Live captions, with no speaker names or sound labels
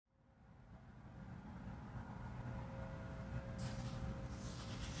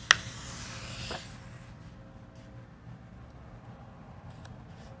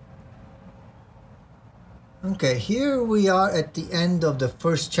Okay, here we are at the end of the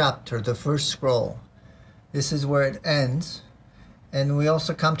first chapter, the first scroll. This is where it ends, and we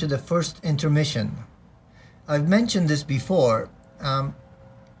also come to the first intermission. I've mentioned this before.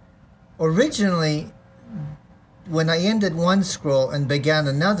 Originally, when I ended one scroll and began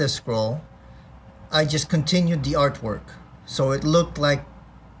another scroll, I just continued the artwork. So it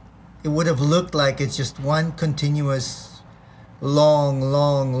would have looked like it's just one continuous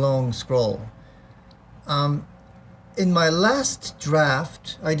long scroll. In my last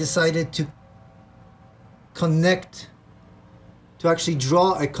draft, I decided to actually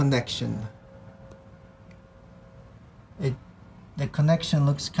draw a connection. The connection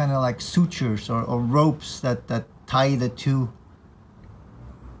looks kind of like sutures or ropes that tie the two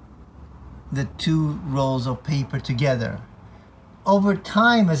rolls of paper together. Over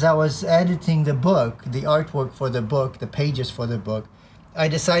time, as I was editing the book, the artwork for the book, the pages for the book, I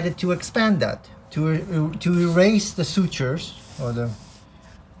decided to expand that, to erase the sutures or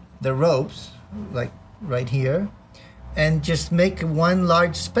the ropes, like right here, and just make one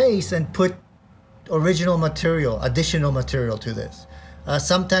large space and put original material, additional material to this.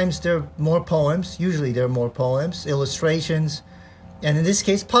 Sometimes there are more poems, usually there are more poems, illustrations, and in this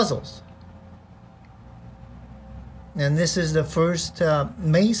case, puzzles. And this is the first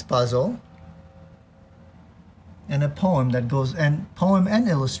maze puzzle, and a poem that goes, and poem and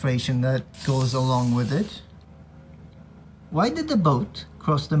illustration that goes along with it. Why did the boat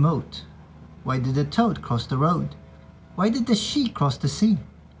cross the moat? Why did the toad cross the road? Why did the she cross the sea?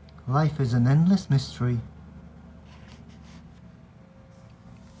 Life is an endless mystery.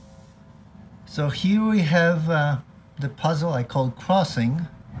 So here we have the puzzle I call crossing.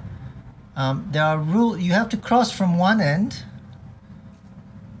 There are rules. You have to cross from one end,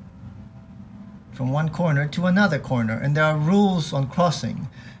 from one corner to another corner, and there are rules on crossing.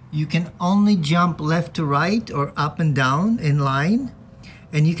 You can only jump left to right or up and down in line,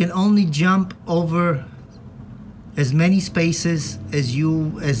 and you can only jump over as many spaces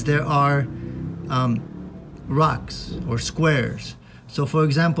as there are rocks or squares. So for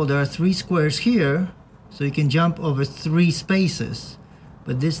example, there are 3 squares here, so you can jump over 3 spaces,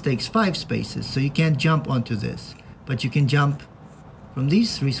 but this takes 5 spaces, so you can't jump onto this, but you can jump from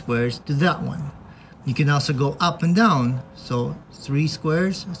these 3 squares to that one. You can also go up and down, so 3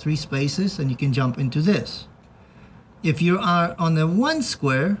 squares, 3 spaces, and you can jump into this. If you are on the 1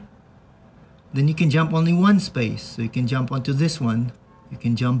 square, then you can jump only 1 space. So you can jump onto this one, you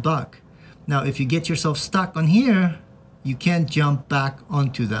can jump back. Now, if you get yourself stuck on here, you can't jump back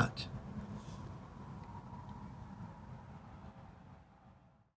onto that.